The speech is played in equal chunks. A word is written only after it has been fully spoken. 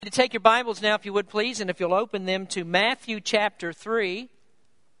To take your Bibles now, if you would please, and if you'll open them to Matthew chapter 3.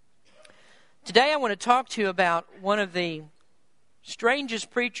 Today I want to talk to you about one of the strangest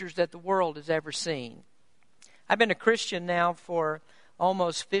preachers that the world has ever seen. I've been a Christian now for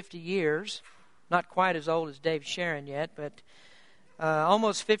almost 50 years. Not quite as old as Dave Sharon yet, but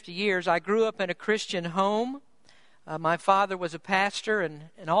almost 50 years. I grew up in a Christian home. My father was a pastor, and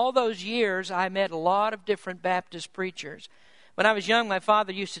in all those years I met a lot of different Baptist preachers. When I was young, my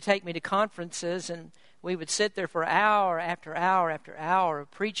father used to take me to conferences, and we would sit there for hour after hour after hour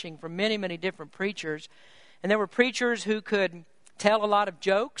of preaching from many, many different preachers. And there were preachers who could tell a lot of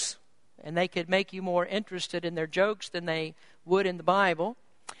jokes, and they could make you more interested in their jokes than they would in the Bible.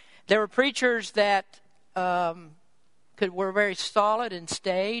 There were preachers that were very solid and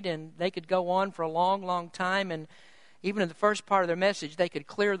staid, and they could go on for a long, long time. And even in the first part of their message, they could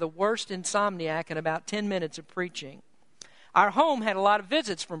clear the worst insomniac in about 10 minutes of preaching. Our home had a lot of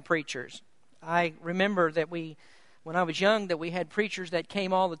visits from preachers. I remember that when I was young, that we had preachers that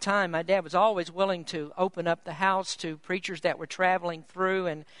came all the time. My dad was always willing to open up the house to preachers that were traveling through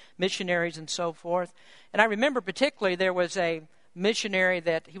and missionaries and so forth. And I remember particularly there was a missionary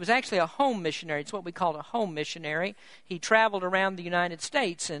he was actually a home missionary. It's what we call a home missionary. He traveled around the United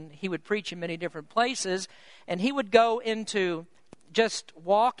States, and he would preach in many different places. And he would just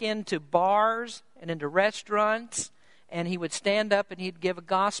walk into bars and into restaurants, and he would stand up and he'd give a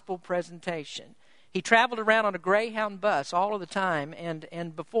gospel presentation. He traveled around on a Greyhound bus all of the time,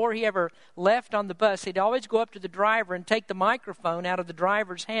 and before he ever left on the bus, he'd always go up to the driver and take the microphone out of the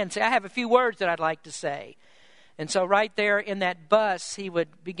driver's hand and say, "I have a few words that I'd like to say." And so right there in that bus, he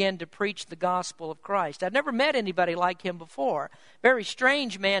would begin to preach the gospel of Christ. I'd never met anybody like him before. Very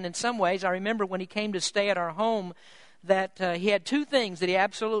strange man in some ways. I remember when he came to stay at our home that he had two things that he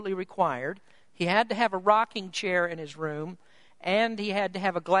absolutely required. He had to have a rocking chair in his room, and he had to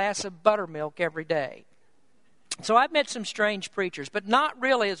have a glass of buttermilk every day. So I've met some strange preachers, but not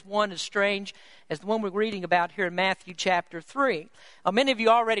really as strange as the one we're reading about here in Matthew chapter 3. Many of you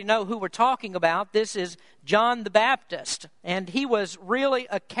already know who we're talking about. This is John the Baptist, and he was really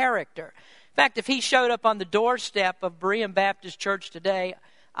a character. In fact, if he showed up on the doorstep of Berean Baptist Church today,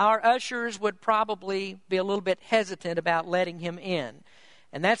 our ushers would probably be a little bit hesitant about letting him in.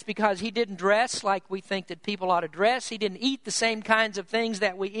 And that's because he didn't dress like we think that people ought to dress. He didn't eat the same kinds of things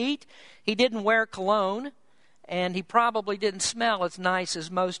that we eat. He didn't wear cologne. And he probably didn't smell as nice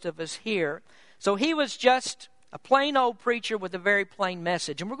as most of us here. So he was just a plain old preacher with a very plain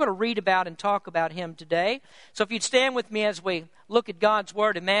message. And we're going to read about and talk about him today. So if you'd stand with me as we look at God's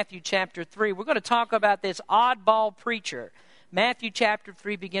Word in Matthew chapter 3, we're going to talk about this oddball preacher. Matthew chapter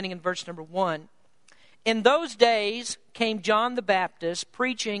 3, beginning in verse number 1. In those days came John the Baptist,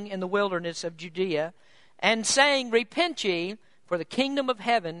 preaching in the wilderness of Judea, and saying, "Repent ye, for the kingdom of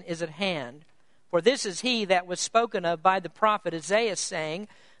heaven is at hand. For this is he that was spoken of by the prophet Isaiah, saying,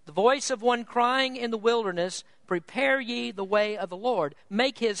 The voice of one crying in the wilderness, Prepare ye the way of the Lord,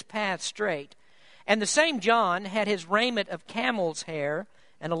 make his path straight. And the same John had his raiment of camel's hair,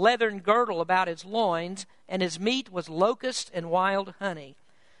 and a leathern girdle about his loins, and his meat was locust and wild honey.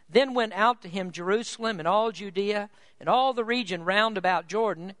 Then went out to him Jerusalem and all Judea and all the region round about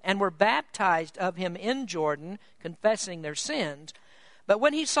Jordan, and were baptized of him in Jordan, confessing their sins. But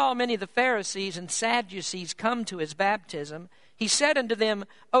when he saw many of the Pharisees and Sadducees come to his baptism, he said unto them,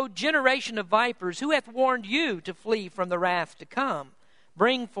 O generation of vipers, who hath warned you to flee from the wrath to come?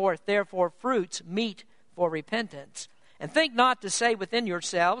 Bring forth therefore fruits meet for repentance. And think not to say within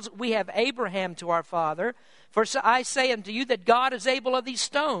yourselves, We have Abraham to our father. For I say unto you that God is able of these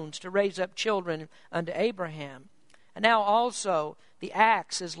stones to raise up children unto Abraham. And now also the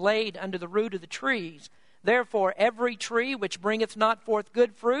axe is laid under the root of the trees. Therefore every tree which bringeth not forth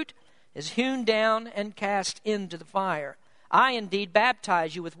good fruit is hewn down and cast into the fire. I indeed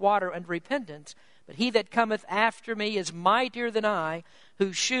baptize you with water unto repentance, but he that cometh after me is mightier than I,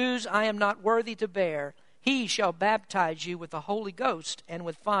 whose shoes I am not worthy to bear. He shall baptize you with the Holy Ghost and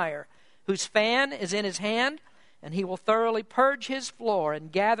with fire, whose fan is in his hand, and he will thoroughly purge his floor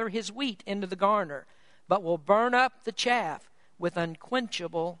and gather his wheat into the garner, but will burn up the chaff with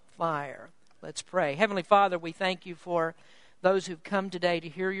unquenchable fire." Let's pray. Heavenly Father, we thank you for those who've come today to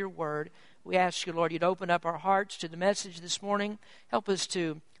hear your word. We ask you, Lord, you'd open up our hearts to the message this morning. Help us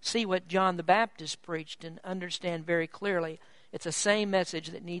to see what John the Baptist preached and understand very clearly it's the same message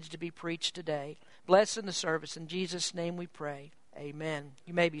that needs to be preached today. Bless in the service. In Jesus' name we pray. Amen.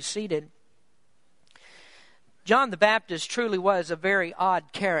 You may be seated. John the Baptist truly was a very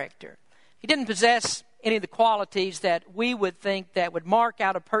odd character. He didn't possess any of the qualities that we would think that would mark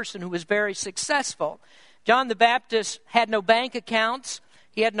out a person who was very successful. John the Baptist had no bank accounts.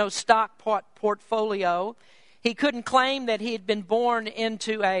 He had no stock portfolio. He couldn't claim that he had been born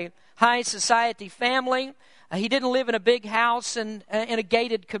into a high society family. He didn't live in a big house and in a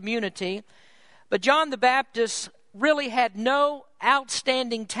gated community. But John the Baptist really had no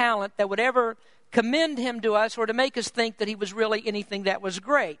outstanding talent that would ever commend him to us or to make us think that he was really anything that was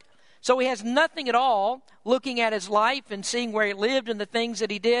great. So he has nothing at all, looking at his life and seeing where he lived and the things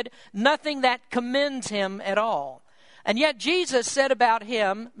that he did, nothing that commends him at all. And yet Jesus said about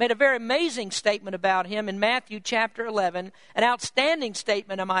him, made a very amazing statement about him in Matthew chapter 11, an outstanding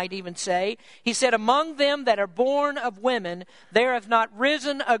statement I might even say. He said, among them that are born of women, there hath not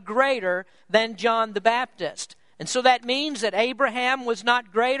risen a greater than John the Baptist. And so that means that Abraham was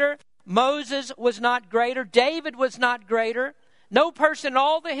not greater, Moses was not greater, David was not greater. No person in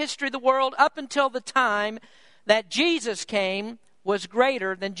all the history of the world up until the time that Jesus came was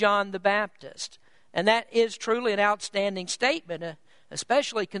greater than John the Baptist. And that is truly an outstanding statement,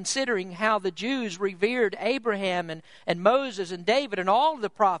 especially considering how the Jews revered Abraham and Moses and David and all of the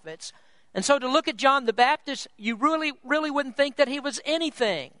prophets. And so to look at John the Baptist, you really wouldn't think that he was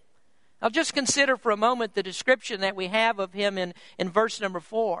anything. Now just consider for a moment the description that we have of him in verse number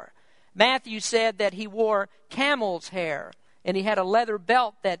 4. Matthew said that he wore camel's hair, and he had a leather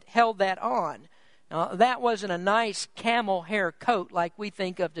belt that held that on. Now, that wasn't a nice camel hair coat like we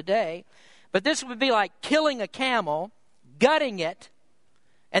think of today. But this would be like killing a camel, gutting it,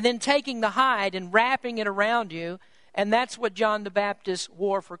 and then taking the hide and wrapping it around you. And that's what John the Baptist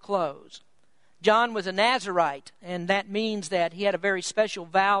wore for clothes. John was a Nazirite, and that means that he had a very special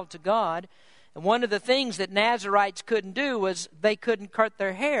vow to God. And one of the things that Nazirites couldn't do was they couldn't cut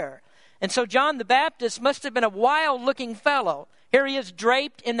their hair. And so John the Baptist must have been a wild-looking fellow. Here he is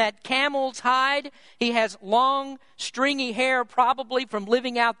draped in that camel's hide. He has long, stringy hair, probably from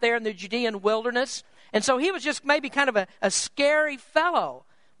living out there in the Judean wilderness. And so he was just maybe kind of a scary fellow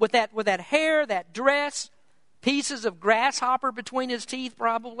with that hair, that dress, pieces of grasshopper between his teeth,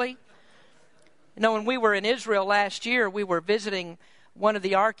 probably. You know, when we were in Israel last year, we were visiting one of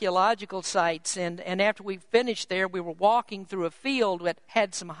the archaeological sites, and after we finished there, we were walking through a field that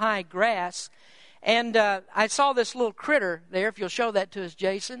had some high grass, and I saw this little critter there. If you'll show that to us,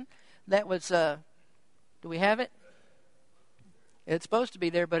 Jason. That was, do we have it? It's supposed to be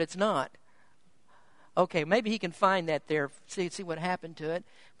there, but it's not. Okay, maybe he can find that there, see what happened to it.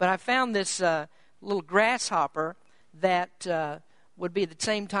 But I found this little grasshopper that would be the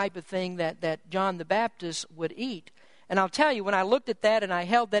same type of thing that John the Baptist would eat. And I'll tell you, when I looked at that and I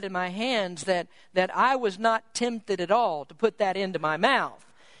held that in my hands, that I was not tempted at all to put that into my mouth.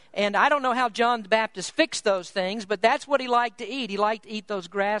 And I don't know how John the Baptist fixed those things, but that's what he liked to eat. He liked to eat those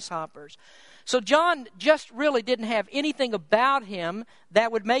grasshoppers. So John just really didn't have anything about him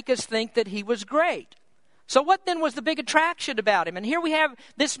that would make us think that he was great. So what then was the big attraction about him? And here we have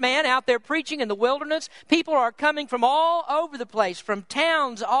this man out there preaching in the wilderness. People are coming from all over the place, from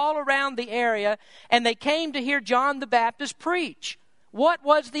towns all around the area, and they came to hear John the Baptist preach. What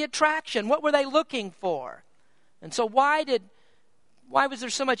was the attraction? What were they looking for? And so why was there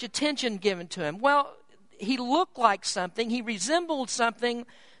so much attention given to him? Well, he looked like something. He resembled something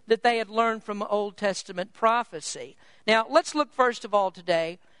that they had learned from Old Testament prophecy. Now, let's look first of all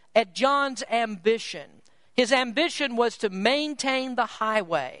today at John's ambition. His ambition was to maintain the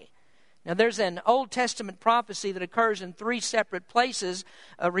highway. Now, there's an Old Testament prophecy that occurs in 3 separate places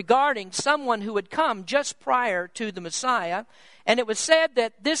regarding someone who would come just prior to the Messiah. And it was said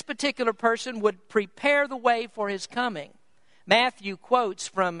that this particular person would prepare the way for his coming. Matthew quotes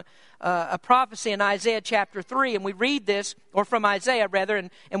from a prophecy in Isaiah chapter 3, and we read this, or from Isaiah rather,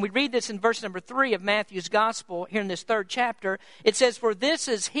 and we read this in verse number 3 of Matthew's Gospel here in this 3rd chapter. It says, "For this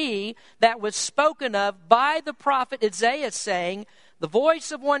is he that was spoken of by the prophet Isaiah, saying, the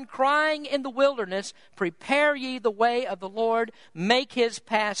voice of one crying in the wilderness, prepare ye the way of the Lord, make his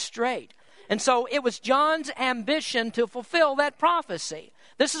path straight." And so it was John's ambition to fulfill that prophecy.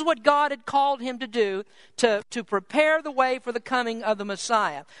 This is what God had called him to do, to prepare the way for the coming of the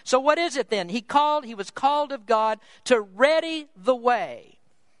Messiah. So what is it then? He was called of God to ready the way.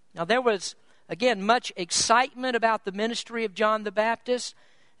 Now there was, again, much excitement about the ministry of John the Baptist,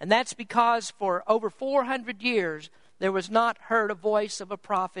 and that's because for over 400 years there was not heard a voice of a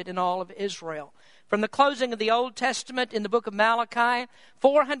prophet in all of Israel. From the closing of the Old Testament in the book of Malachi,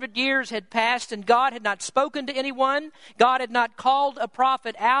 400 years had passed and God had not spoken to anyone. God had not called a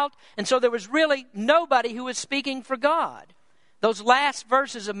prophet out. And so there was really nobody who was speaking for God. Those last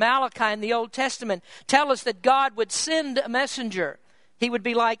verses of Malachi in the Old Testament tell us that God would send a messenger. He would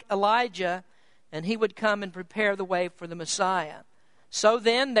be like Elijah, and he would come and prepare the way for the Messiah. So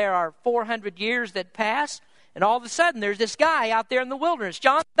then there are 400 years that pass. And all of a sudden, there's this guy out there in the wilderness,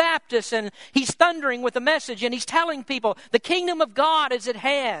 John the Baptist, and he's thundering with a message, and he's telling people, the kingdom of God is at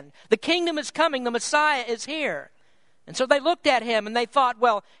hand. The kingdom is coming. The Messiah is here. And so they looked at him, and they thought,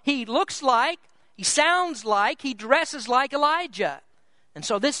 well, he looks like, he sounds like, he dresses like Elijah. And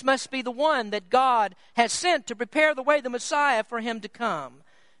so this must be the one that God has sent to prepare the way, the Messiah, for him to come.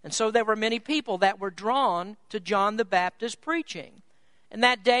 And so there were many people that were drawn to John the Baptist preaching. And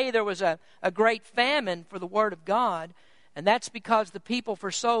that day there was a great famine for the Word of God. And that's because the people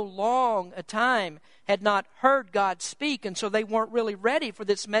for so long a time had not heard God speak. And so they weren't really ready for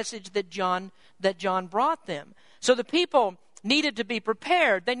this message that John brought them. So the people needed to be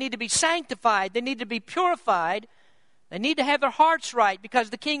prepared. They needed to be sanctified. They needed to be purified. They need to have their hearts right because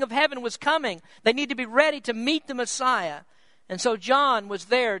the King of Heaven was coming. They need to be ready to meet the Messiah. And so John was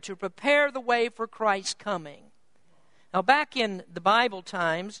there to prepare the way for Christ's coming. Now, back in the Bible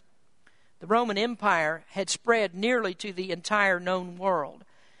times, the Roman Empire had spread nearly to the entire known world.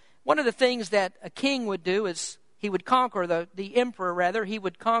 One of the things that a king would do is he would conquer, the emperor rather, he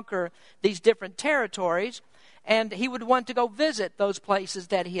would conquer these different territories, and he would want to go visit those places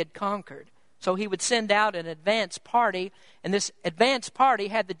that he had conquered. So he would send out an advance party, and this advance party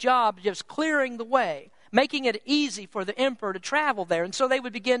had the job of just clearing the way, making it easy for the emperor to travel there. And so they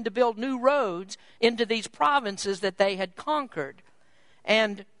would begin to build new roads into these provinces that they had conquered.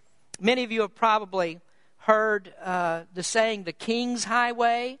 And many of you have probably heard the saying, the King's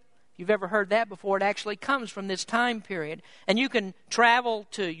Highway. If you've ever heard that before, it actually comes from this time period. And you can travel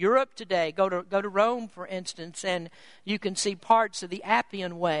to Europe today, go to Rome, for instance, and you can see parts of the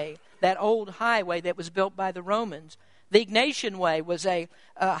Appian Way, that old highway that was built by the Romans. The Egnatian Way was a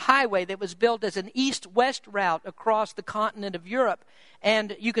highway that was built as an east-west route across the continent of Europe.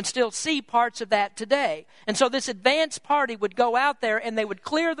 And you can still see parts of that today. And so this advance party would go out there and they would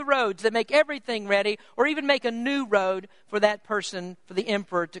clear the roads. They'd make everything ready or even make a new road for that person, for the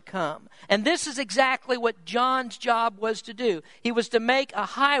emperor to come. And this is exactly what John's job was to do. He was to make a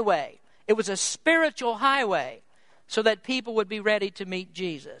highway. It was a spiritual highway so that people would be ready to meet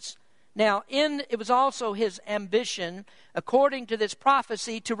Jesus. Now, it was also his ambition, according to this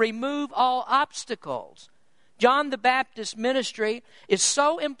prophecy, to remove all obstacles. John the Baptist's ministry is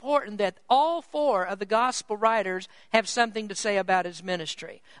so important that all four of the gospel writers have something to say about his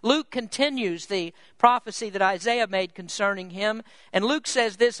ministry. Luke continues the prophecy that Isaiah made concerning him. And Luke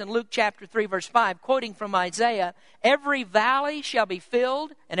says this in Luke chapter 3, verse 5, quoting from Isaiah, "Every valley shall be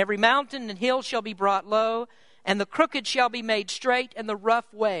filled, and every mountain and hill shall be brought low, and the crooked shall be made straight, and the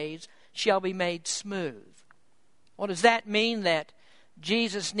rough ways shall be made smooth." Well, does that mean that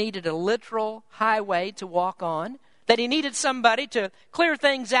Jesus needed a literal highway to walk on? That he needed somebody to clear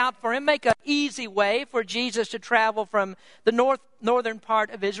things out for him, make an easy way for Jesus to travel from the northern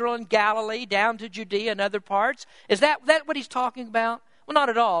part of Israel and Galilee down to Judea and other parts? Is that what he's talking about? Well, not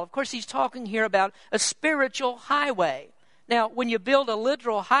at all. Of course, he's talking here about a spiritual highway. Now, when you build a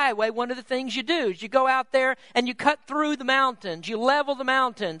literal highway, one of the things you do is you go out there and you cut through the mountains. You level the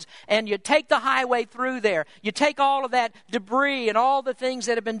mountains and you take the highway through there. You take all of that debris and all the things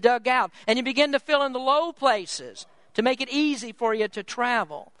that have been dug out and you begin to fill in the low places to make it easy for you to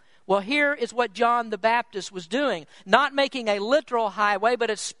travel. Well, here is what John the Baptist was doing. Not making a literal highway, but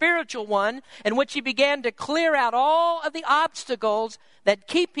a spiritual one in which he began to clear out all of the obstacles that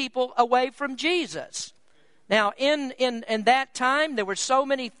keep people away from Jesus. Now, in that time, there were so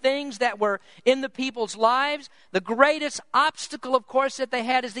many things that were in the people's lives. The greatest obstacle, of course, that they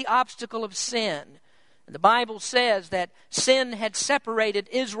had is the obstacle of sin. And the Bible says that sin had separated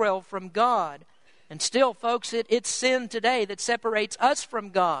Israel from God. And still, folks, it's sin today that separates us from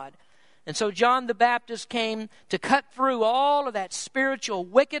God. And so John the Baptist came to cut through all of that spiritual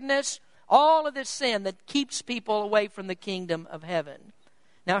wickedness, all of this sin that keeps people away from the kingdom of heaven.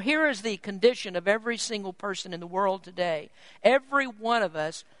 Now, here is the condition of every single person in the world today. Every one of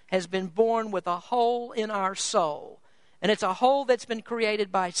us has been born with a hole in our soul. And it's a hole that's been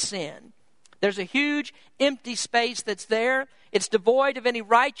created by sin. There's a huge empty space that's there. It's devoid of any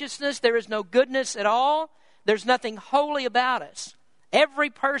righteousness. There is no goodness at all. There's nothing holy about us.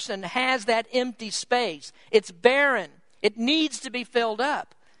 Every person has that empty space. It's barren. It needs to be filled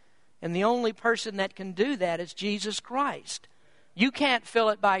up. And the only person that can do that is Jesus Christ. You can't fill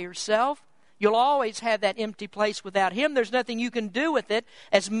it by yourself. You'll always have that empty place without Him. There's nothing you can do with it.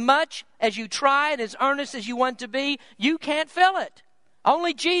 As much as you try and as earnest as you want to be, you can't fill it.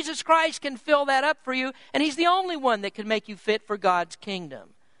 Only Jesus Christ can fill that up for you, and He's the only one that can make you fit for God's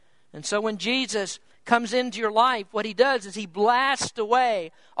kingdom. And so when Jesus comes into your life, what he does is he blasts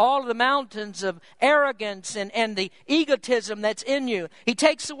away all of the mountains of arrogance and the egotism that's in you. He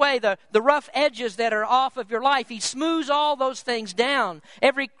takes away the rough edges that are off of your life. He smooths all those things down.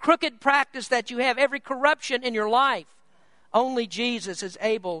 Every crooked practice that you have, every corruption in your life. Only Jesus is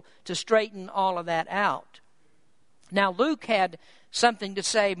able to straighten all of that out. Now, Luke had something to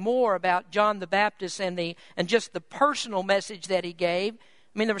say more about John the Baptist and just the personal message that he gave.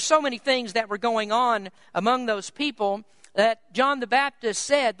 I mean, there were so many things that were going on among those people that John the Baptist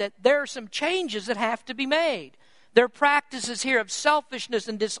said that there are some changes that have to be made. There are practices here of selfishness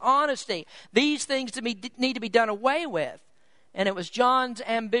and dishonesty. These things need to be done away with. And it was John's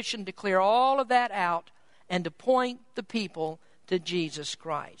ambition to clear all of that out and to point the people to Jesus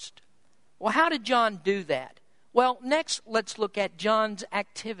Christ. Well, how did John do that? Well, next let's look at John's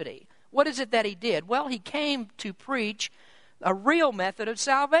activity. What is it that he did? Well, he came to preach a real method of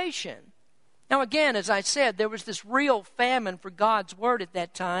salvation. Now again, as I said, there was this real famine for God's Word at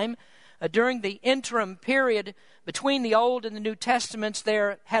that time. During the interim period between the Old and the New Testaments,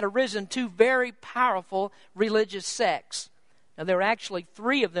 there had arisen two very powerful religious sects. Now there were actually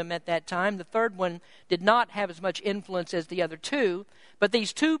three of them at that time. The third one did not have as much influence as the other two. But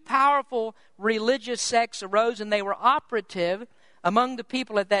these two powerful religious sects arose, and they were operative among the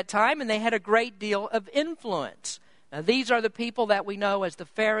people at that time, and they had a great deal of influence. Now, these are the people that we know as the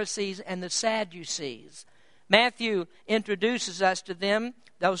Pharisees and the Sadducees. Matthew introduces us to them,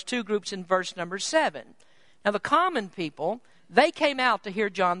 those two groups, in verse number 7. Now, the common people, they came out to hear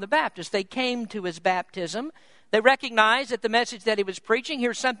John the Baptist. They came to his baptism. They recognized that the message that he was preaching,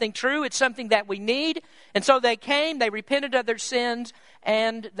 here's something true, it's something that we need. And so they came, they repented of their sins,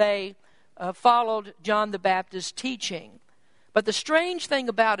 and they followed John the Baptist's teaching. But the strange thing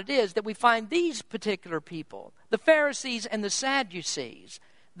about it is that we find these particular people, the Pharisees and the Sadducees,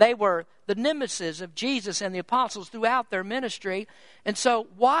 they were the nemesis of Jesus and the apostles throughout their ministry. And so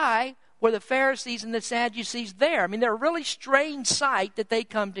why were the Pharisees and the Sadducees there? I mean, they're a really strange sight that they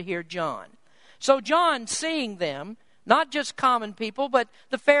come to hear John. So John, seeing them, not just common people, but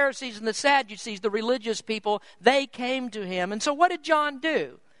the Pharisees and the Sadducees, the religious people, they came to him. And so what did John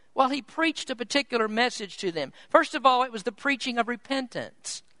do? Well, he preached a particular message to them. First of all, it was the preaching of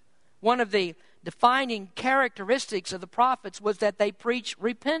repentance. One of the defining characteristics of the prophets was that they preached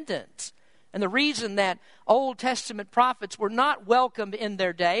repentance. And the reason that Old Testament prophets were not welcomed in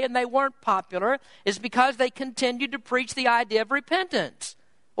their day and they weren't popular is because they continued to preach the idea of repentance.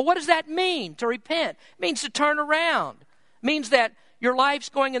 Well, what does that mean, to repent? It means to turn around. It means that your life's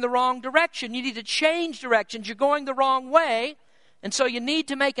going in the wrong direction. You need to change directions. You're going the wrong way. And so you need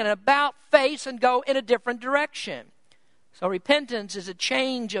to make an about face and go in a different direction. So repentance is a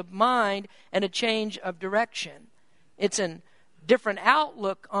change of mind and a change of direction. It's a different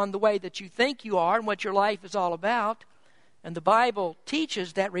outlook on the way that you think you are and what your life is all about. And the Bible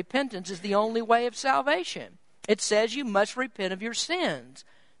teaches that repentance is the only way of salvation. It says you must repent of your sins.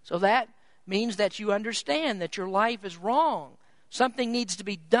 So that means that you understand that your life is wrong. Something needs to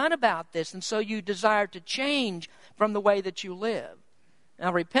be done about this, and so you desire to change from the way that you live.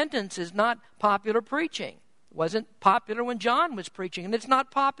 Now, repentance is not popular preaching. It wasn't popular when John was preaching, and it's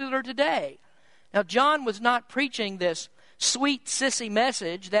not popular today. Now, John was not preaching this sweet, sissy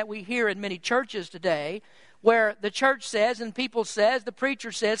message that we hear in many churches today, where the church says and people says, the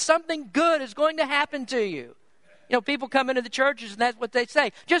preacher says, something good is going to happen to you. You know, people come into the churches and that's what they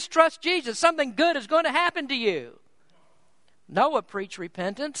say. Just trust Jesus. Something good is going to happen to you. Noah preached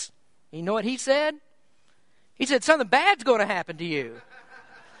repentance. You know what he said? He said, something bad's going to happen to you.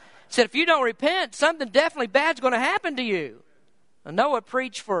 He said, if you don't repent, something definitely bad's going to happen to you. Now, Noah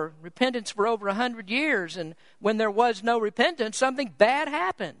preached for repentance for over 100 years, and when there was no repentance, something bad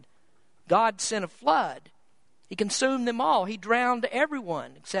happened. God sent a flood. He consumed them all. He drowned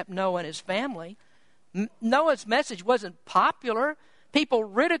everyone except Noah and his family. Noah's message wasn't popular. People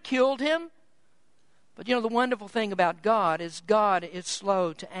ridiculed him. But you know, the wonderful thing about God is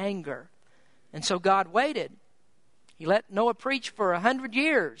slow to anger. And so God waited. He let Noah preach for 100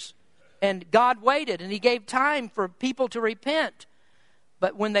 years. And God waited, and he gave time for people to repent.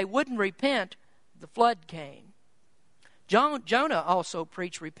 But when they wouldn't repent, the flood came. Jonah also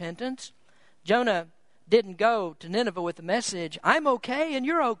preached repentance. Jonah didn't go to Nineveh with the message, I'm okay and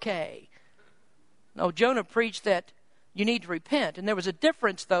you're okay. No, Jonah preached that you need to repent. And there was a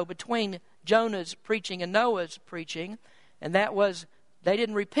difference, though, between Jonah's preaching and Noah's preaching. And that was, they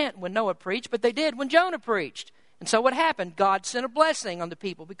didn't repent when Noah preached, but they did when Jonah preached. And so what happened? God sent a blessing on the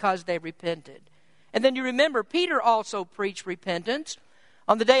people because they repented. And then you remember, Peter also preached repentance.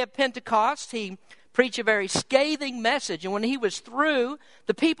 On the day of Pentecost, he preached a very scathing message. And when he was through,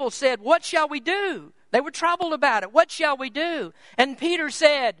 the people said, what shall we do? They were troubled about it. What shall we do? And Peter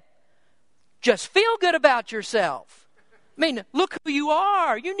said, just feel good about yourself. I mean, look who you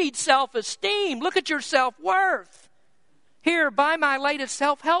are. You need self-esteem. Look at your self-worth. Here, buy my latest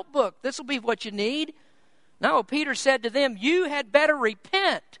self-help book. This will be what you need. No, Peter said to them, you had better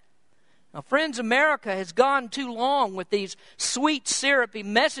repent. Now, friends, America has gone too long with these sweet, syrupy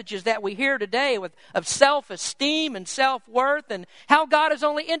messages that we hear today of self-esteem and self-worth and how God is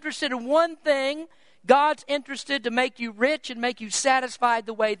only interested in one thing. God's interested to make you rich and make you satisfied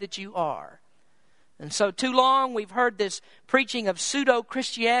the way that you are. And so too long we've heard this preaching of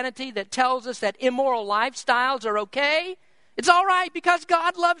pseudo-Christianity that tells us that immoral lifestyles are okay. It's all right because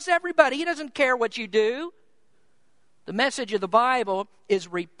God loves everybody. He doesn't care what you do. The message of the Bible is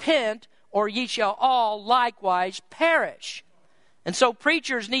repent or ye shall all likewise perish. And so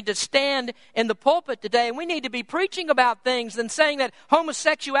preachers need to stand in the pulpit today, and we need to be preaching about things than saying that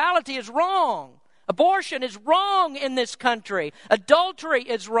homosexuality is wrong. Abortion is wrong in this country. Adultery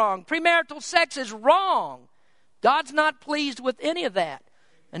is wrong. Premarital sex is wrong. God's not pleased with any of that.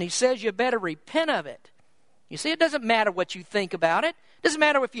 And he says you better repent of it. You see, it doesn't matter what you think about it. It doesn't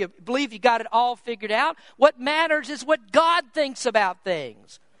matter if you believe you got it all figured out. What matters is what God thinks about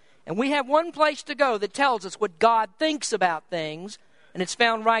things. And we have one place to go that tells us what God thinks about things, and it's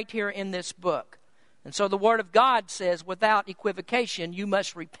found right here in this book. And so the Word of God says, without equivocation, you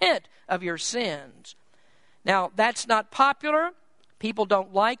must repent of your sins. Now, that's not popular. People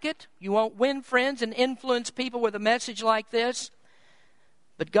don't like it. You won't win friends and influence people with a message like this.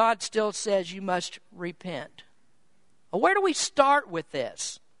 But God still says you must repent. Well, where do we start with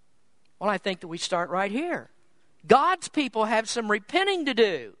this? Well, I think that we start right here. God's people have some repenting to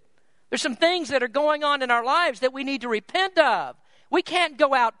do. There's some things that are going on in our lives that we need to repent of. We can't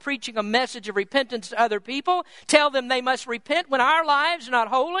go out preaching a message of repentance to other people, tell them they must repent when our lives are not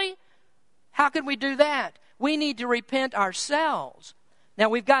holy. How can we do that? We need to repent ourselves. Now,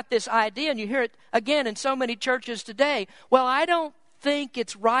 we've got this idea, and you hear it again in so many churches today. Well, I don't think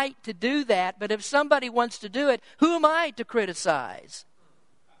it's right to do that, but if somebody wants to do it, who am I to criticize?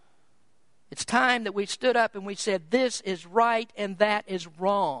 It's time that we stood up and we said, this is right and that is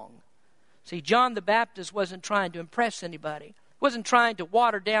wrong. See, John the Baptist wasn't trying to impress anybody. He wasn't trying to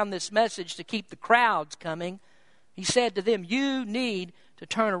water down this message to keep the crowds coming. He said to them, you need to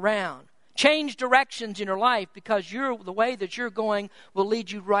turn around. Change directions in your life because the way that you're going will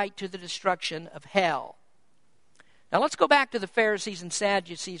lead you right to the destruction of hell. Now let's go back to the Pharisees and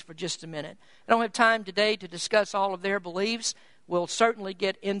Sadducees for just a minute. I don't have time today to discuss all of their beliefs. We'll certainly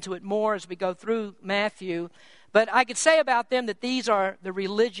get into it more as we go through Matthew. But I could say about them that these are the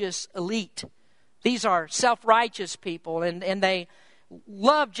religious elite. These are self-righteous people, and they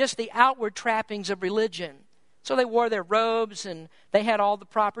love just the outward trappings of religion. So they wore their robes, and they had all the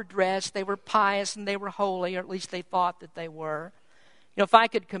proper dress. They were pious, and they were holy, or at least they thought that they were. You know, if I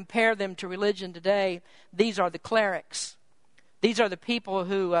could compare them to religion today, these are the clerics. These are the people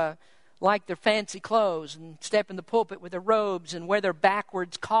who like their fancy clothes and step in the pulpit with their robes and wear their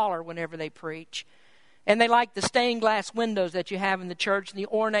backwards collar whenever they preach. And they like the stained glass windows that you have in the church and the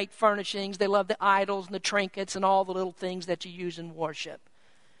ornate furnishings. They love the idols and the trinkets and all the little things that you use in worship.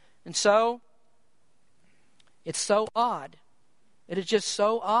 And so, it's so odd. It is just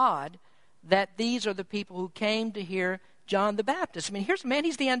so odd that these are the people who came to hear John the Baptist. I mean, here's a man,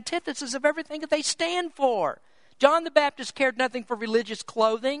 he's the antithesis of everything that they stand for. John the Baptist cared nothing for religious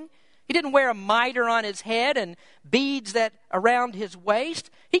clothing. He didn't wear a mitre on his head and beads that around his waist.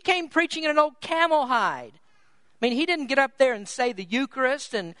 He came preaching in an old camel hide. I mean, he didn't get up there and say the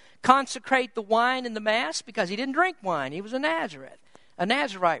Eucharist and consecrate the wine in the Mass because he didn't drink wine. He was a Nazarite.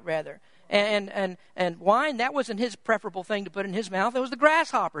 And wine, that wasn't his preferable thing to put in his mouth. It was the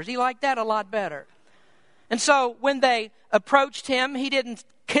grasshoppers. He liked that a lot better. And so when they approached him, he didn't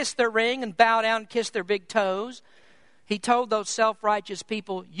kiss their ring and bow down and kiss their big toes. He told those self-righteous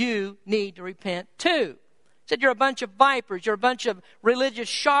people, you need to repent too. He said, you're a bunch of vipers, you're a bunch of religious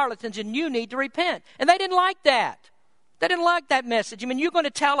charlatans, and you need to repent. And they didn't like that. They didn't like that message. I mean, you're going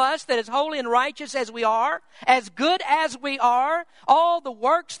to tell us that as holy and righteous as we are, as good as we are, all the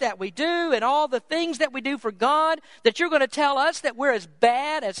works that we do and all the things that we do for God, that you're going to tell us that we're as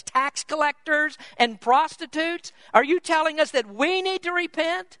bad as tax collectors and prostitutes? Are you telling us that we need to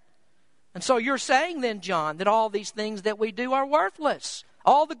repent? And so you're saying then, John, that all these things that we do are worthless.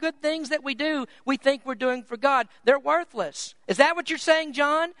 All the good things that we do, we think we're doing for God, they're worthless. Is that what you're saying,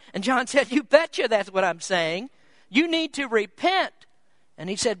 John? And John said, you betcha that's what I'm saying. You need to repent. And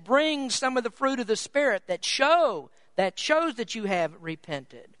he said, bring some of the fruit of the Spirit that shows that you have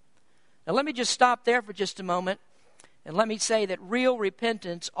repented. Now let me just stop there for just a moment And let me say that real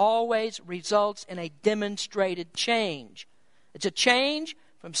repentance always results in a demonstrated change. It's a change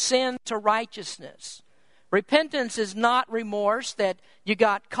from sin to righteousness. Repentance is not remorse that you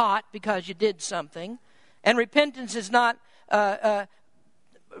got caught because you did something. And repentance is not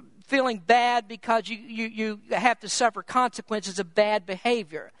feeling bad because you have to suffer consequences of bad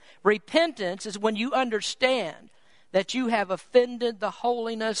behavior. Repentance is when you understand that you have offended the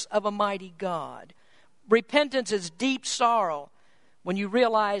holiness of a mighty God. Repentance is deep sorrow when you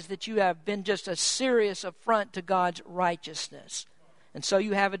realize that you have been just a serious affront to God's righteousness. And so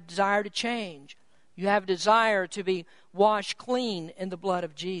you have a desire to change. You have a desire to be washed clean in the blood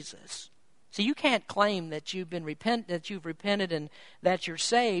of Jesus. See, you can't claim that you've repented and that you're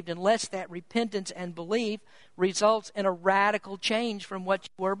saved unless that repentance and belief results in a radical change from what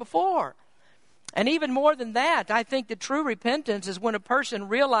you were before. And even more than that, I think that true repentance is when a person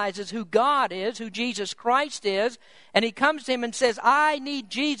realizes who God is, who Jesus Christ is, and he comes to him and says, I need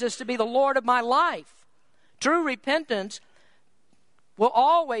Jesus to be the Lord of my life. True repentance will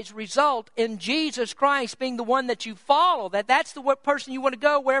always result in Jesus Christ being the one that you follow, that's the person you want to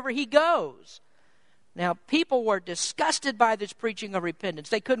go wherever he goes. Now, people were disgusted by this preaching of repentance.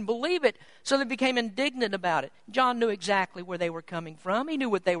 They couldn't believe it, so they became indignant about it. John knew exactly where they were coming from. He knew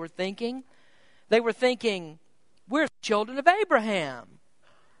what they were thinking. They were thinking, we're the children of Abraham.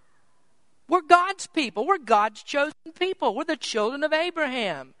 We're God's people. We're God's chosen people. We're the children of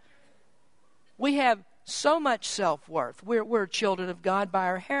Abraham. We have so much self-worth. We're children of God by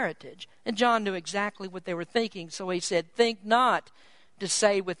our heritage. And John knew exactly what they were thinking, so he said, think not to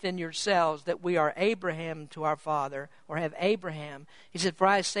say within yourselves that we are Abraham to our father, or have Abraham. He said, for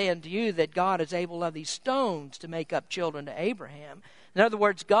I say unto you that God is able of these stones to make up children to Abraham. In other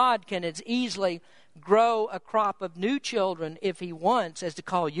words, God can as easily grow a crop of new children if he wants as to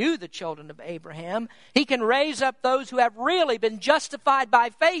call you the children of Abraham. He can raise up those who have really been justified by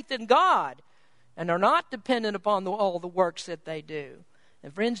faith in God and are not dependent upon all the works that they do.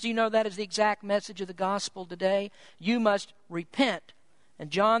 And friends, do you know that is the exact message of the gospel today? You must repent.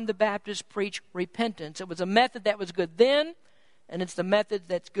 And John the Baptist preached repentance. It was a method that was good then, and it's the method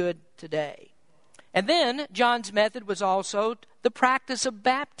that's good today. And then John's method was also the practice of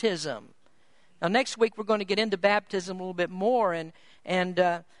baptism. Now next week we're going to get into baptism a little bit more,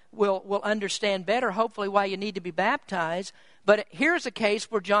 and we'll understand better hopefully why you need to be baptized. But here's a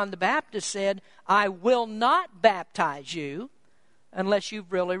case where John the Baptist said, I will not baptize you unless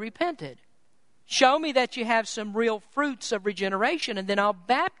you've really repented. Show me that you have some real fruits of regeneration, and then I'll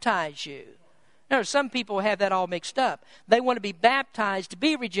baptize you. Now, some people have that all mixed up. They want to be baptized to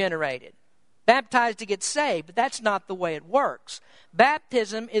be regenerated, baptized to get saved, but that's not the way it works.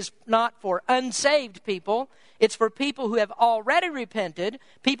 Baptism is not for unsaved people. It's for people who have already repented,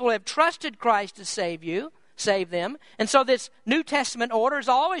 people who have trusted Christ to save them. And so this New Testament order is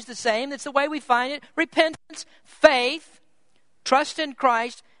always the same. That's the way we find it. Repentance, faith, trust in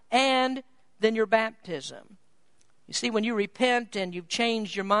Christ, and then your baptism. You see, when you repent and you've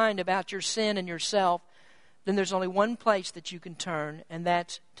changed your mind about your sin and yourself, then there's only one place that you can turn, and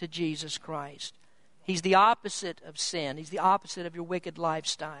that's to Jesus Christ. He's the opposite of sin. He's the opposite of your wicked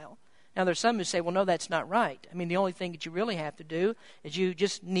lifestyle. Now, there's some who say, well, no, that's not right. I mean, the only thing that you really have to do is you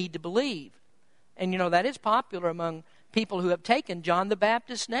just need to believe. And, you know, that is popular among people who have taken John the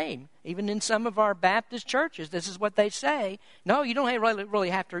Baptist's name. Even in some of our Baptist churches, this is what they say. No, you don't really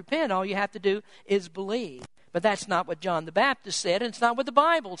have to repent. All you have to do is believe. But that's not what John the Baptist said, and it's not what the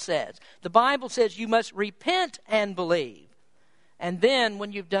Bible says. The Bible says you must repent and believe. And then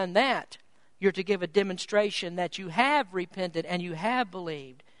when you've done that, you're to give a demonstration that you have repented and you have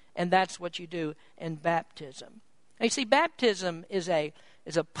believed. And that's what you do in baptism. Now, you see, baptism is a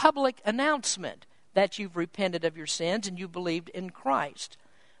public announcement that you've repented of your sins and you believed in Christ.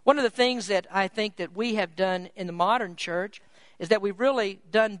 One of the things that I think that we have done in the modern church is that we've really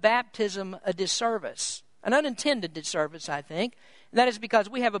done baptism a disservice, an unintended disservice, I think. And that is because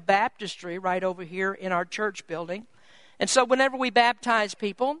we have a baptistry right over here in our church building. And so whenever we baptize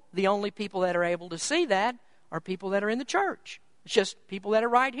people, the only people that are able to see that are people that are in the church. It's just people that are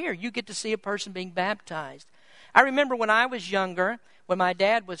right here. You get to see a person being baptized. I remember when I was younger, when my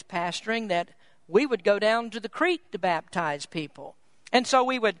dad was pastoring, that we would go down to the creek to baptize people. And so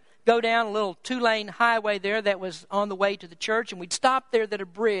we would go down a little 2-lane highway there that was on the way to the church, and we'd stop there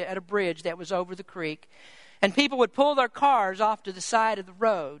at a bridge that was over the creek. And people would pull their cars off to the side of the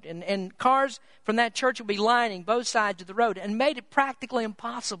road. And cars from that church would be lining both sides of the road and made it practically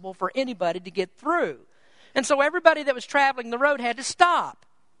impossible for anybody to get through. And so everybody that was traveling the road had to stop.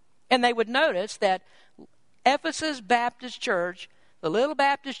 And they would notice that Ephesus Baptist Church, the little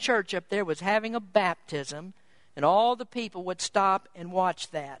Baptist church up there, was having a baptism. and all the people would stop and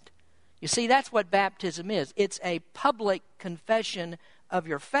watch that. You see, that's what baptism is. It's a public confession of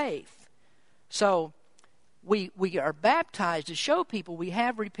your faith. So we are baptized to show people we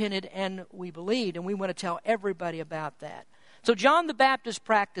have repented and we believed, and we want to tell everybody about that. So John the Baptist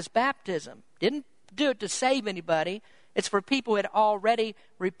practiced baptism. Didn't do it to save anybody. It's for people who had already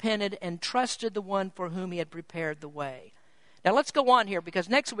repented and trusted the one for whom he had prepared the way. Now let's go on here, because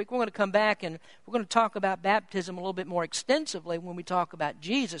next week we're going to come back and we're going to talk about baptism a little bit more extensively when we talk about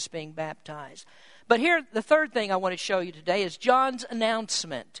Jesus being baptized. But here, the third thing I want to show you today is John's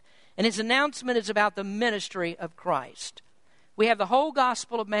announcement. And his announcement is about the ministry of Christ. We have the whole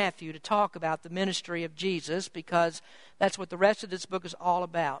Gospel of Matthew to talk about the ministry of Jesus, because that's what the rest of this book is all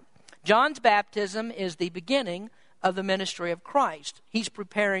about. John's baptism is the beginning of the ministry of Christ. He's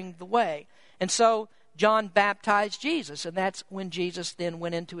preparing the way. And so John baptized Jesus, and that's when Jesus then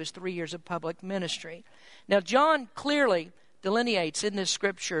went into his 3 years of public ministry. Now, John clearly delineates in this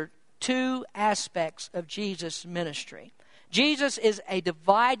scripture two aspects of Jesus' ministry. Jesus is a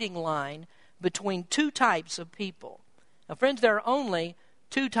dividing line between two types of people. Now, friends, there are only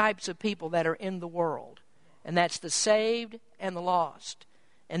two types of people that are in the world, and that's the saved and the lost.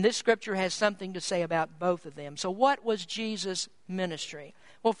 And this scripture has something to say about both of them. So what was Jesus' ministry?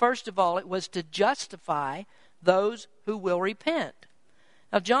 Well, first of all, it was to justify those who will repent.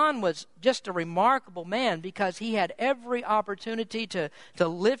 Now, John was just a remarkable man, because he had every opportunity to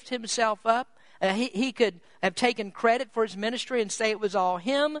lift himself up. He could have taken credit for his ministry and say it was all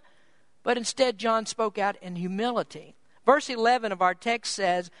him, but instead John spoke out in humility. Verse 11 of our text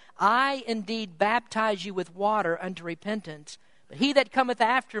says, I indeed baptize you with water unto repentance, but he that cometh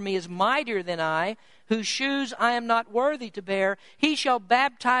after me is mightier than I, whose shoes I am not worthy to bear. He shall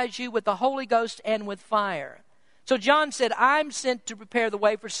baptize you with the Holy Ghost and with fire. So John said, I'm sent to prepare the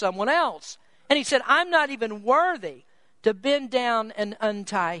way for someone else. And he said, I'm not even worthy to bend down and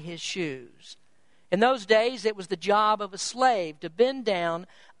untie his shoes. In those days, it was the job of a slave to bend down,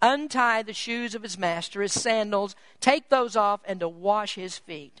 untie the shoes of his master, his sandals, take those off, and to wash his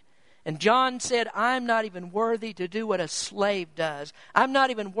feet. And John said, I'm not even worthy to do what a slave does. I'm not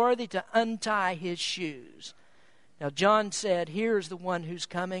even worthy to untie his shoes. Now John said, here's the one who's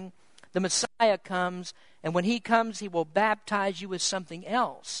coming. The Messiah comes, and when he comes, he will baptize you with something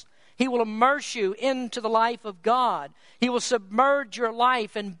else. He will immerse you into the life of God. He will submerge your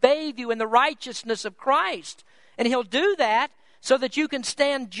life and bathe you in the righteousness of Christ. And he'll do that so that you can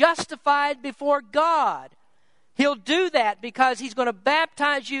stand justified before God. He'll do that because he's going to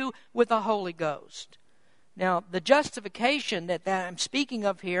baptize you with the Holy Ghost. Now, the justification that I'm speaking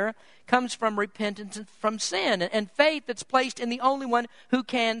of here comes from repentance from sin and faith that's placed in the only one who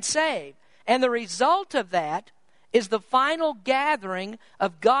can save. And the result of that is the final gathering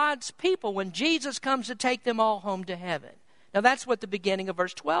of God's people when Jesus comes to take them all home to heaven. Now, that's what the beginning of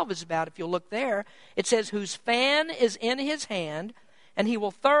verse 12 is about. If you'll look there, it says, whose fan is in his hand, and he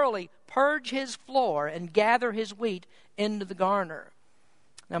will thoroughly purge his floor and gather his wheat into the garner.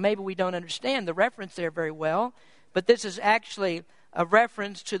 Now, maybe we don't understand the reference there very well, but this is actually a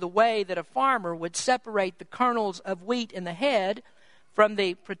reference to the way that a farmer would separate the kernels of wheat in the head from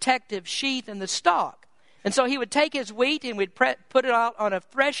the protective sheath in the stalk. And so he would take his wheat and would put it out on a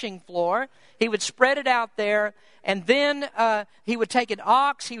threshing floor. He would spread it out there, and then he would take an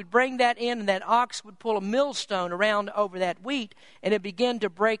ox. He would bring that in, and that ox would pull a millstone around over that wheat, and it began to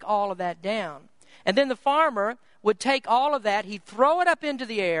break all of that down. And then the farmer would take all of that, he'd throw it up into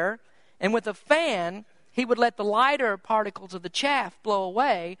the air, and with a fan, he would let the lighter particles of the chaff blow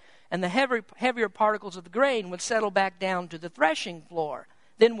away, and the heavier particles of the grain would settle back down to the threshing floor.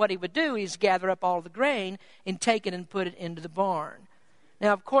 Then what he would do is gather up all the grain and take it and put it into the barn.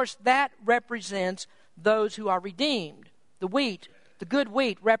 Now, of course, that represents those who are redeemed. The wheat, the good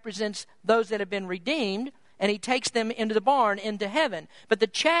wheat, represents those that have been redeemed, and he takes them into the barn, into heaven. But the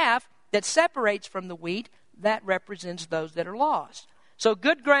chaff that separates from the wheat, that represents those that are lost. So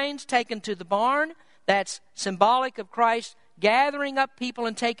good grain's taken to the barn. That's symbolic of Christ gathering up people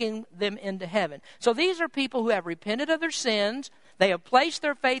and taking them into heaven. So these are people who have repented of their sins. They have placed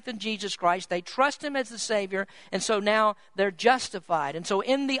their faith in Jesus Christ. They trust him as the Savior. And so now they're justified. And so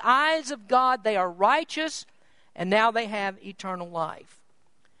in the eyes of God, they are righteous. And now they have eternal life.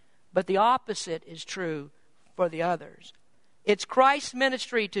 But the opposite is true for the others. It's Christ's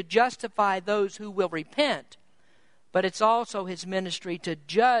ministry to justify those who will repent. But it's also his ministry to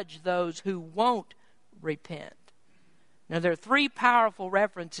judge those who won't repent. Now, there are three powerful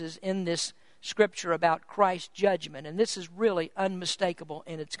references in this scripture about Christ's judgment, and this is really unmistakable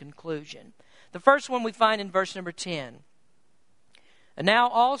in its conclusion. The first one we find in verse number 10. And now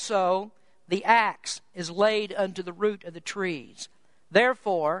also the axe is laid unto the root of the trees.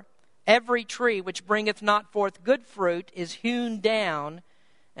 Therefore, every tree which bringeth not forth good fruit is hewn down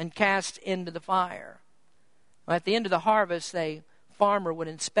and cast into the fire. Well, at the end of the harvest, a farmer would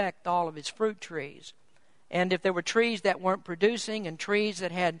inspect all of his fruit trees. And if there were trees that weren't producing and trees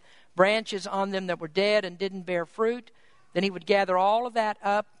that had branches on them that were dead and didn't bear fruit, then he would gather all of that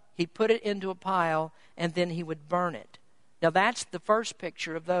up, he'd put it into a pile, and then he would burn it. Now that's the first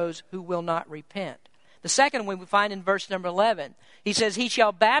picture of those who will not repent. The second one we find in verse number 11. He says, He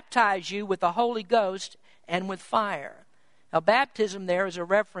shall baptize you with the Holy Ghost and with fire. Now baptism there is a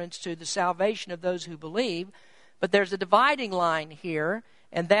reference to the salvation of those who believe, but there's a dividing line here,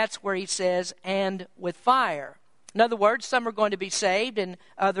 and that's where he says, and with fire. In other words, some are going to be saved and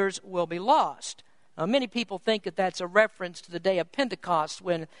others will be lost. Now, many people think that that's a reference to the day of Pentecost,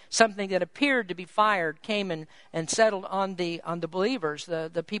 when something that appeared to be fire came and settled on the believers,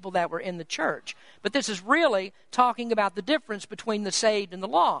 the people that were in the church. But this is really talking about the difference between the saved and the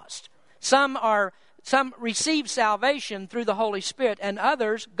lost. Some receive salvation through the Holy Spirit, and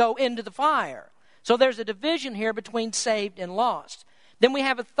others go into the fire. So there's a division here between saved and lost. Then we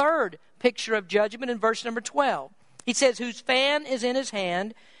have a third picture of judgment in verse number 12. He says, whose fan is in his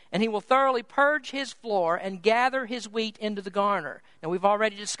hand, and he will thoroughly purge his floor and gather his wheat into the garner. Now, we've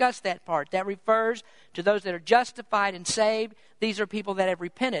already discussed that part. That refers to those that are justified and saved. These are people that have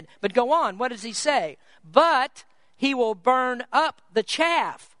repented. But go on, what does he say? But he will burn up the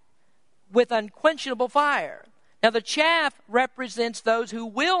chaff with unquenchable fire. Now, the chaff represents those who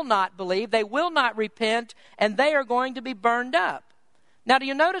will not believe, they will not repent, and they are going to be burned up. Now, do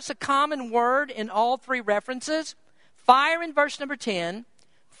you notice a common word in all three references? Fire in verse number 10,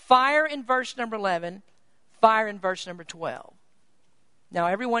 fire in verse number 11, fire in verse number 12. Now,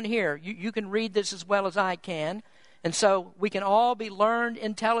 everyone here, you can read this as well as I can, and so we can all be learned,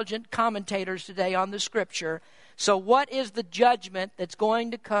 intelligent commentators today on the Scripture. So what is the judgment that's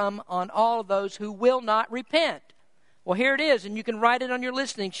going to come on all of those who will not repent? Well, here it is, and you can write it on your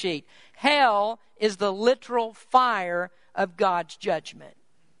listening sheet. Hell is the literal fire of God's judgment.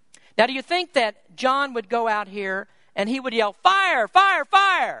 Now, do you think that John would go out here and he would yell, fire, fire,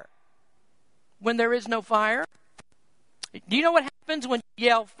 fire, when there is no fire? Do you know what happens when you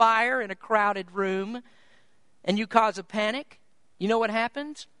yell fire in a crowded room and you cause a panic? You know what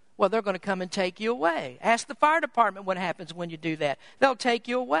happens? Well, they're going to come and take you away. Ask the fire department what happens when you do that. They'll take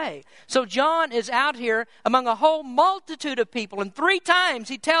you away. So John is out here among a whole multitude of people, and 3 times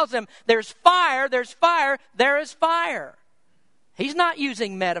he tells them, there's fire, there's fire, there is fire. He's not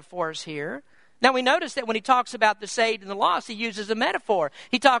using metaphors here. Now, we notice that when he talks about the saved and the lost, he uses a metaphor.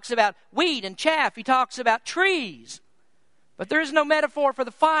 He talks about wheat and chaff. He talks about trees. But there is no metaphor for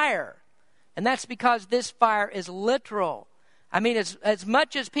the fire. And that's because this fire is literal. I mean, as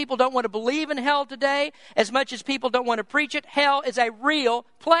much as people don't want to believe in hell today, as much as people don't want to preach it, hell is a real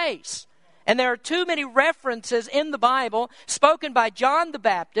place. And there are too many references in the Bible spoken by John the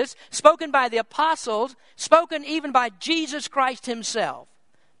Baptist, spoken by the apostles, spoken even by Jesus Christ himself,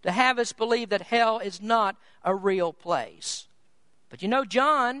 to have us believe that hell is not a real place. But you know,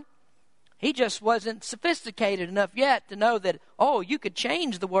 John, he just wasn't sophisticated enough yet to know that, you could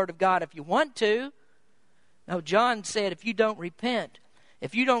change the Word of God if you want to. No, John said, if you don't repent,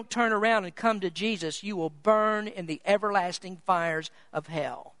 if you don't turn around and come to Jesus, you will burn in the everlasting fires of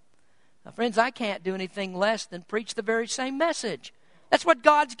hell. Now, friends, I can't do anything less than preach the very same message. That's what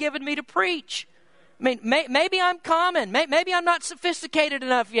God's given me to preach. I mean, maybe I'm common. Maybe I'm not sophisticated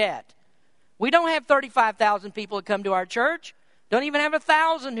enough yet. We don't have 35,000 people that come to our church. Don't even have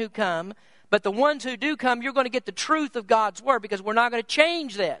 1,000 who come. But the ones who do come, you're going to get the truth of God's Word, because we're not going to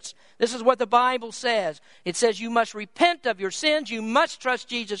change this. This is what the Bible says. It says you must repent of your sins. You must trust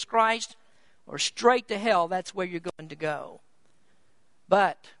Jesus Christ, or straight to hell. That's where you're going to go.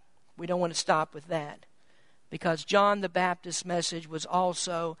 But we don't want to stop with that, because John the Baptist's message was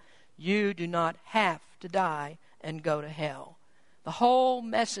also, you do not have to die and go to hell. The whole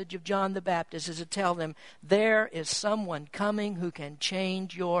message of John the Baptist is to tell them, there is someone coming who can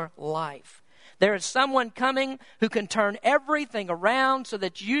change your life. There is someone coming who can turn everything around so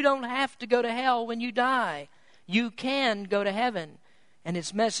that you don't have to go to hell when you die. You can go to heaven. And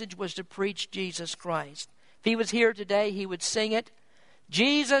his message was to preach Jesus Christ. If he was here today, he would sing it.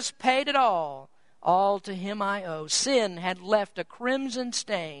 Jesus paid it all to him I owe. Sin had left a crimson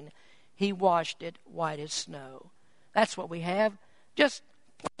stain. He washed it white as snow. That's what we have. Just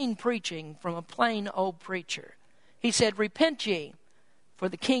plain preaching from a plain old preacher. He said, repent ye, for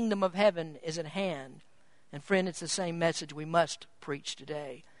the kingdom of heaven is at hand. And friend, it's the same message we must preach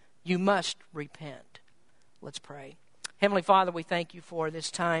today. You must repent. Let's pray. Heavenly Father, we thank you for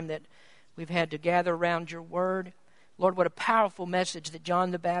this time that We've had to gather around your word. Lord, what a powerful message that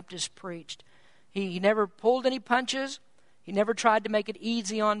John the Baptist preached. He never pulled any punches. He never tried to make it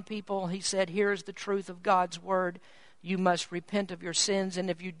easy on people. He said, here is the truth of God's word. You must repent of your sins, and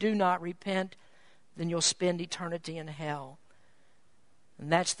if you do not repent, then you'll spend eternity in hell.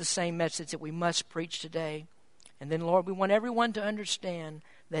 And that's the same message that we must preach today. And then, Lord, we want everyone to understand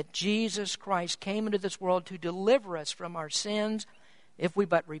that Jesus Christ came into this world to deliver us from our sins. If we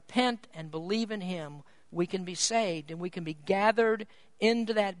but repent and believe in him, we can be saved and we can be gathered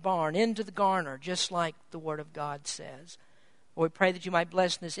into that barn, into the garner, just like the Word of God says. We pray that you might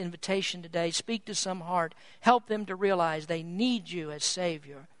bless this invitation today. Speak to some heart. Help them to realize they need you as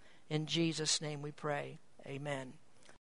Savior. In Jesus' name we pray. Amen.